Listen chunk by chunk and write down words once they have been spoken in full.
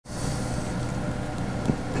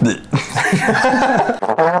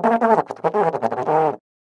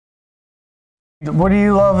What are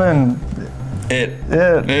you loving? It.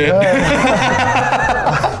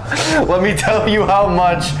 Let me tell you how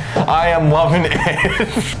much I am loving it.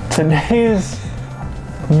 Today's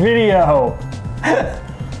video.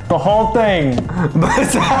 The whole thing.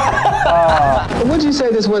 What'd you say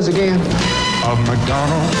this was again? A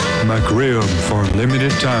McDonald's McRib for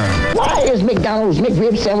limited time. Why is McDonald's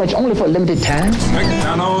McRib sandwich only for a limited time?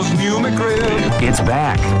 McDonald's new McRib. It's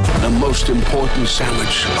back. The most important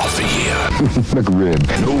sandwich of the year. McRib.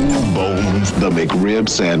 No bones. The McRib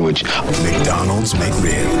sandwich. McDonald's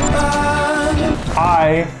McRib.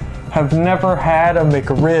 I have never had a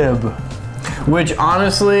McRib. Which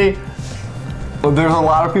honestly, there's a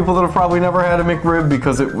lot of people that have probably never had a McRib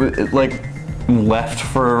because it like left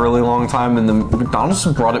for a really long time, and then McDonald's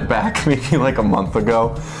brought it back maybe like a month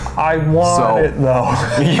ago. I want it though.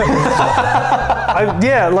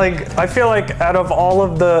 I feel like out of all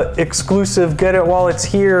of the exclusive get it while it's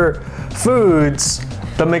here foods,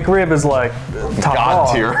 the McRib is like top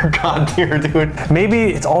God tier, dude.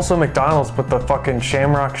 Maybe it's also McDonald's, but the fucking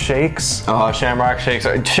Shamrock Shakes. Shamrock Shakes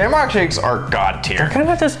are God tier. They're kind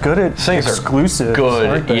of just good at exclusive.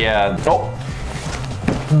 Good, yeah. Oh.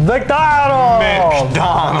 McDonald's.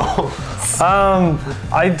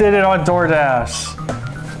 I did it on DoorDash.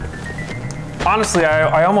 Honestly,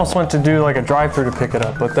 I almost went to do like a drive-thru to pick it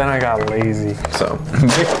up, but then I got lazy. So,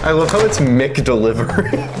 I love how it's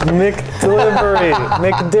McDelivery. McDelivery.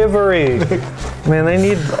 McDivery. Man, they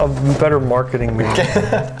need a better marketing meeting.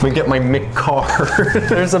 Let me get my McCard.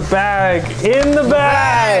 There's a bag in the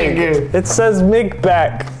bag. It says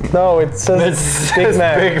McBack. No, it says Big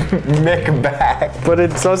Mac. Big McBack. But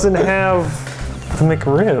it doesn't have the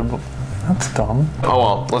McRib. That's dumb. Oh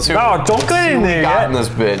well, let's see. No, don't get in there yet. In this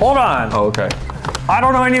bitch. Hold on. Oh, okay. I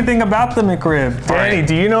don't know anything about the McRib. Danny, right.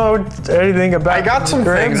 do you know anything about I got some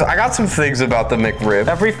McRib? things. I got some things about the McRib.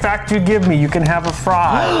 Every fact you give me, you can have a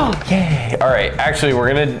fry. Yay. All right, actually,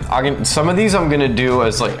 some of these I'm gonna do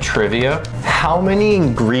as like trivia. How many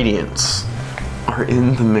ingredients are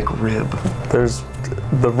in the McRib? There's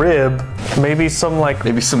the rib, maybe some like...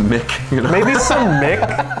 Maybe some Mick, you know? Maybe some Mick,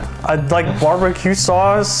 like barbecue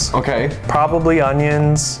sauce. Okay. Probably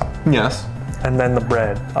onions. Yes. And then the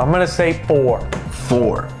bread. I'm gonna say 4.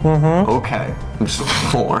 4. Mm-hmm. Okay. Just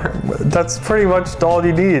 4. That's pretty much all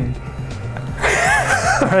you need.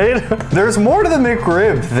 Right? There's more to the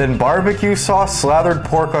McRib than barbecue sauce, slathered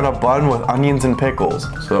pork on a bun with onions and pickles.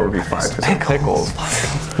 So that would be 5 pickles.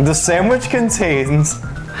 The sandwich contains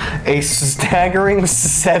a staggering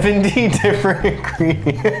 70 different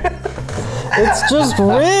ingredients. It's just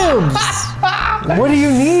ribs. What do you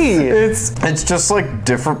need? It's just like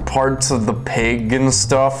different parts of the pig and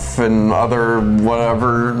stuff and other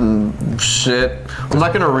whatever and shit. I'm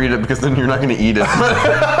not gonna read it because then you're not gonna eat it.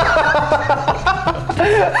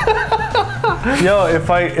 Yo, if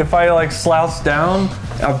I like slouch down,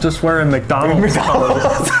 I'm just wearing McDonald's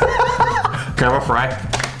clothes. Can I have a fry?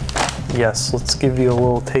 Yes, let's give you a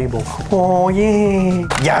little table. Oh yeah.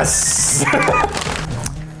 Yes.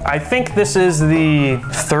 I think this is the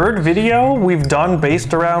 3rd video we've done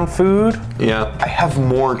based around food. Yeah. I have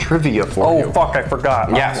more trivia for you. Oh fuck, I forgot.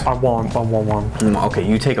 Yes. I want one. Okay,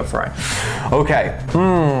 you take a fry. Okay.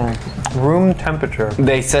 Room temperature.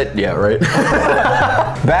 They said, yeah, right?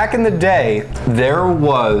 Back in the day, there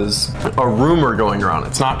was a rumor going around.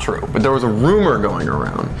 It's not true, but there was a rumor going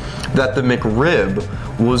around that the McRib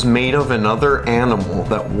was made of another animal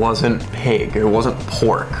that wasn't pig. It wasn't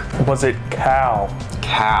pork. Was it cow?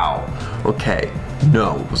 Cow. Okay.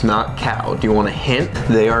 No, it was not cow. Do you want a hint?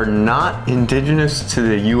 They are not indigenous to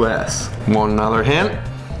the US. Want another hint?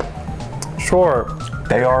 Sure.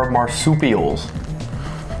 They are marsupials.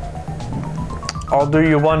 I'll do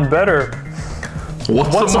you one better.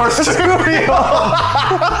 What's a marsupial?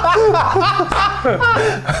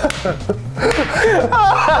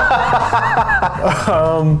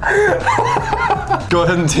 Go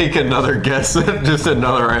ahead and take another guess at just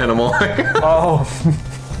another animal.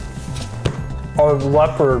 A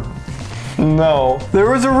leopard. No. There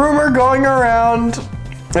was a rumor going around,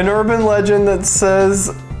 an urban legend that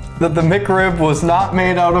says that the McRib was not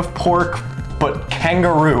made out of pork, but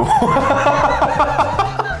kangaroo.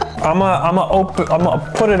 I'm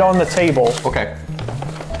gonna put it on the table. Okay.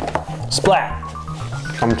 Splat.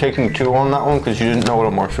 I'm taking 2 on that one because you didn't know what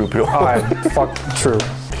a marsupial was. Fuck, true.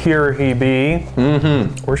 Here he be.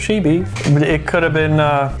 Mm-hmm. Or she be. It could have been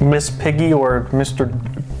Miss Piggy or Mr.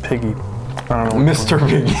 Piggy. I don't know. Mr.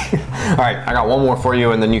 Piggy. All right, I got one more for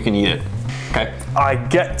you and then you can eat it. Okay? I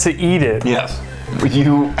get to eat it. Yes.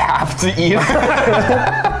 You have to eat it.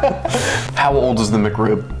 How old is the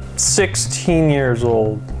McRib? 16 years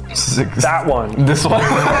old. That one. This one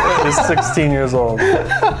is 16 years old.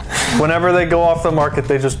 Whenever they go off the market,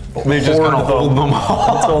 they just gotta hold them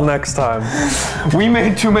all until next time. We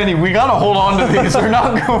made too many. We gotta hold on to these. We're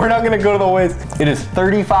not gonna go to the waste. It is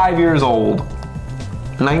 35 years old.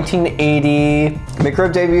 1980.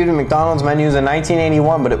 McRib debuted in McDonald's menus in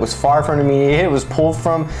 1981, but it was far from an immediate hit. It was pulled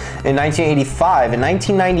from in 1985. In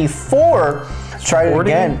 1994, let's try it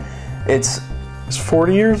again. It's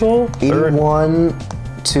 40 years old. 81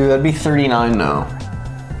 to that'd be 39 now.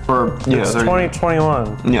 Or yeah, it's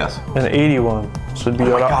 2021. Yes. And 81. So it'd be.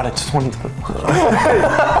 Oh my God, it's 2020.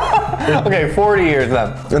 Okay, 40 years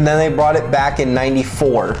then. And then they brought it back in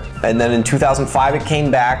 94. And then in 2005 it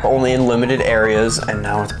came back only in limited areas, and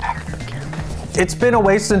now it's back again. It's been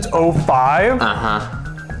away since 05.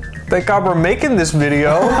 Thank God we're making this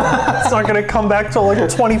video. It's not gonna come back till like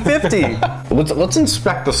 2050. Let's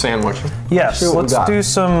inspect the sandwich. Yes, let's do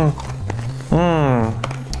some.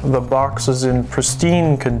 The box is in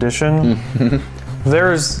pristine condition.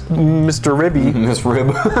 There's Mr. Ribby. Miss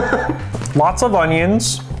Rib. Lots of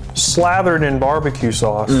onions, slathered in barbecue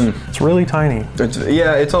sauce. It's really tiny.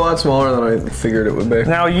 It's a lot smaller than I figured it would be.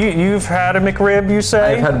 Now you've had a McRib, you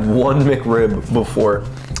say? I've had one McRib before.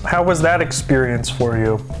 How was that experience for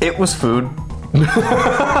you? It was food.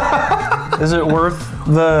 Is it worth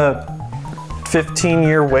the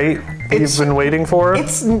 15-year wait you've been waiting for?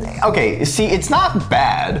 It's okay. See, it's not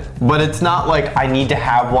bad, but it's not like I need to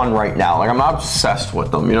have one right now. Like I'm not obsessed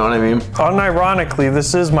with them. You know what I mean? Unironically,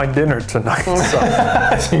 this is my dinner tonight. So.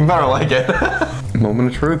 So you better like it. Moment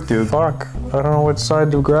of truth, dude. Fuck, I don't know which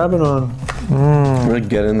side to grab it on. I'm gonna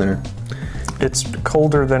get in there. It's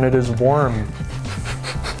colder than it is warm.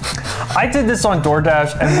 I did this on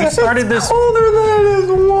DoorDash, and we started this. Colder than it is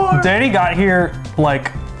warm. Danny got here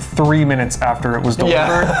like 3 minutes after it was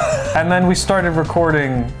delivered, and then we started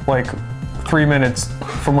recording like 3 minutes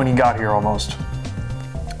from when he got here almost.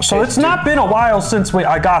 So it's not been a while since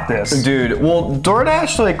I got this. Dude, well,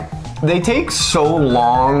 DoorDash, like, they take so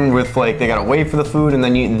long with, like, they gotta wait for the food, and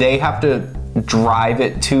then they have to drive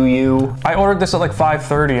it to you. I ordered this at like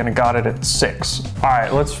 5:30 and I got it at 6. All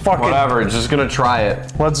right, let's fucking. Whatever, just gonna try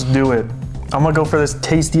it. Let's do it. I'm gonna go for this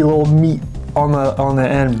tasty little meat on the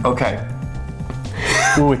end. Okay.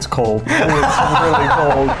 Ooh, it's cold. Ooh, it's really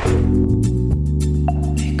cold.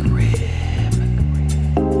 McRib.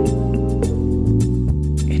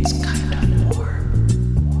 It's kind of warm.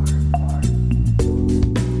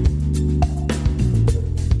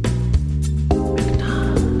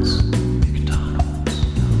 McDonald's.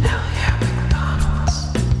 Hell yeah, McDonald's.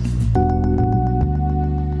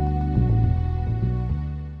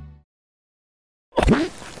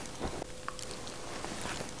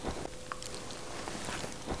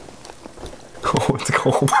 Oh, it's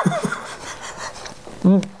cold.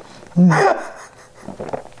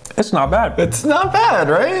 It's not bad. It's not bad,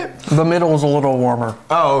 right? The middle is a little warmer.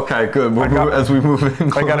 Oh, okay, good. As we move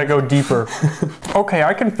in. I gotta go deeper. Okay,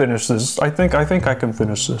 I can finish this. I think I can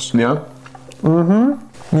finish this. Yeah? You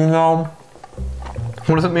know,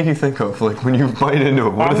 What does it make you think of? Like, when you bite into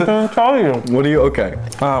it, what I'm is it? gonna tell you. What do you, okay.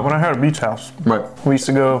 When I had a beach house, Right. we used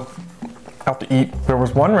to go out to eat. There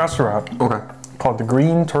was one restaurant Okay. called the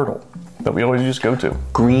Green Turtle that we always used to go to.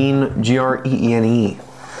 Green, G-R-E-E-N-E.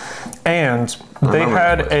 And they remember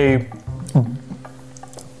had a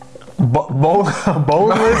boneless.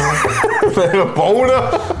 They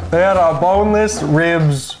had a boneless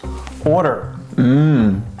ribs order.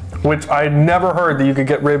 Which I never heard that you could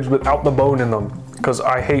get ribs without the bone in them, because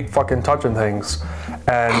I hate fucking touching things.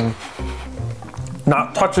 And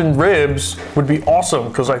not touching ribs would be awesome,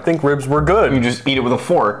 because I think ribs were good. You just eat it with a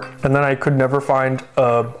fork. And then I could never find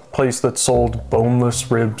a place that sold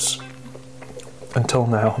boneless ribs until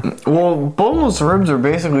now. Well, boneless ribs are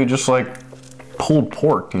basically just like pulled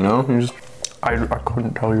pork, you know? You just... I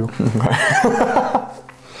couldn't tell you.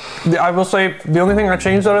 I will say, the only thing I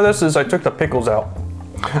changed out of this is I took the pickles out.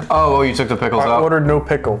 Oh, you took the pickles I out? ordered no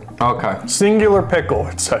pickle. Okay. Singular pickle,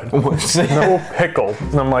 it said. No pickle.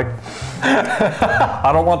 And I'm like,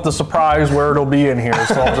 I don't want the surprise where it'll be in here,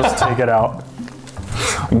 so I'll just take it out.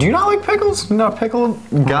 Do you not like pickles? You're not a pickle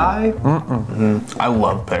guy? I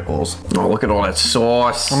love pickles. Oh, look at all that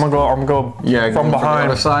sauce. I'm gonna go Yeah, from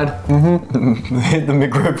behind. the other side. Hit the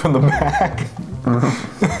McRib from the back.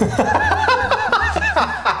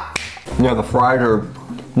 Yeah, the fries are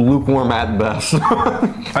lukewarm at best.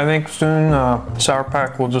 I think soon Sour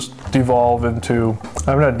Pack will just devolve into,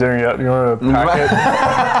 I haven't had dinner yet, you want to pack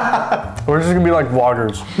it? We're just gonna be like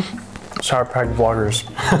vloggers. Sour Pack vloggers.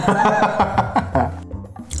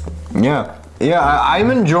 Yeah. Yeah,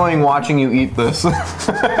 I'm enjoying watching you eat this.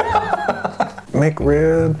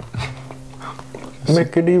 McRib.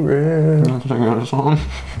 Mickety rib.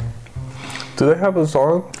 Do they have a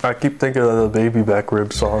song? I keep thinking of the Baby Back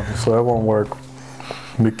Rib song, so that won't work.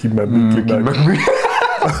 Mickey Back.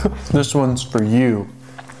 This one's for you.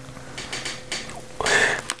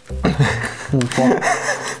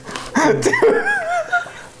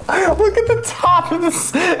 Look at the top of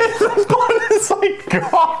this. The bun is like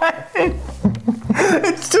gone.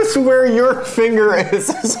 It's just where your finger is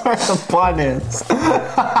where the bun is.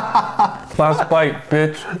 Last bite,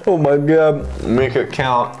 bitch. Oh my god. Make it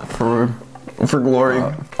count for glory.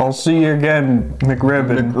 I'll see you again, McRib.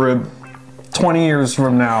 in McRib. 20 years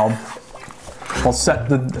from now. I'll set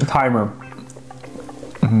the timer.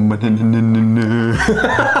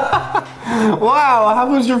 Wow, how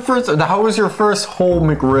was your first whole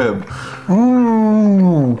McRib?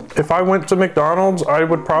 If I went to McDonald's, I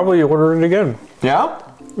would probably order it again. Yeah?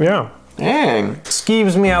 Yeah. Dang.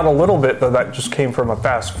 Skeeves me out a little bit that that just came from a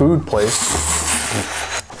fast food place.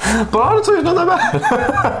 But honestly, it's not that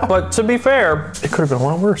bad. But to be fair, it could have been a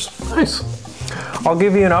lot worse. Nice. I'll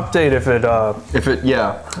give you an update if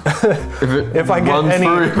I get runs any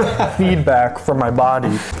through. feedback from my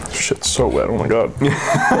body. Shit's so wet, oh my god.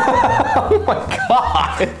 Oh my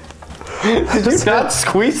god. Did you not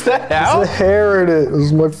squeeze that out? The hair in it. It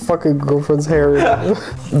was my fucking girlfriend's hair in it.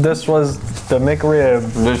 This was the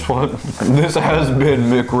McRib. This has been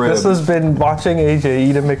McRib. This has been watching AJ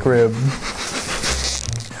eat a McRib.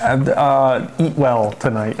 And eat well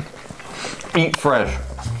tonight. Eat fresh.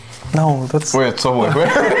 No, that's... Wait, so wait.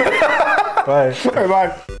 Bye.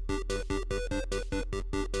 Bye.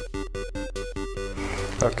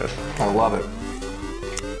 Okay. I love it.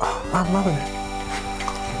 I'm loving it.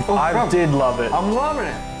 I did love it. I'm loving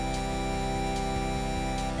it.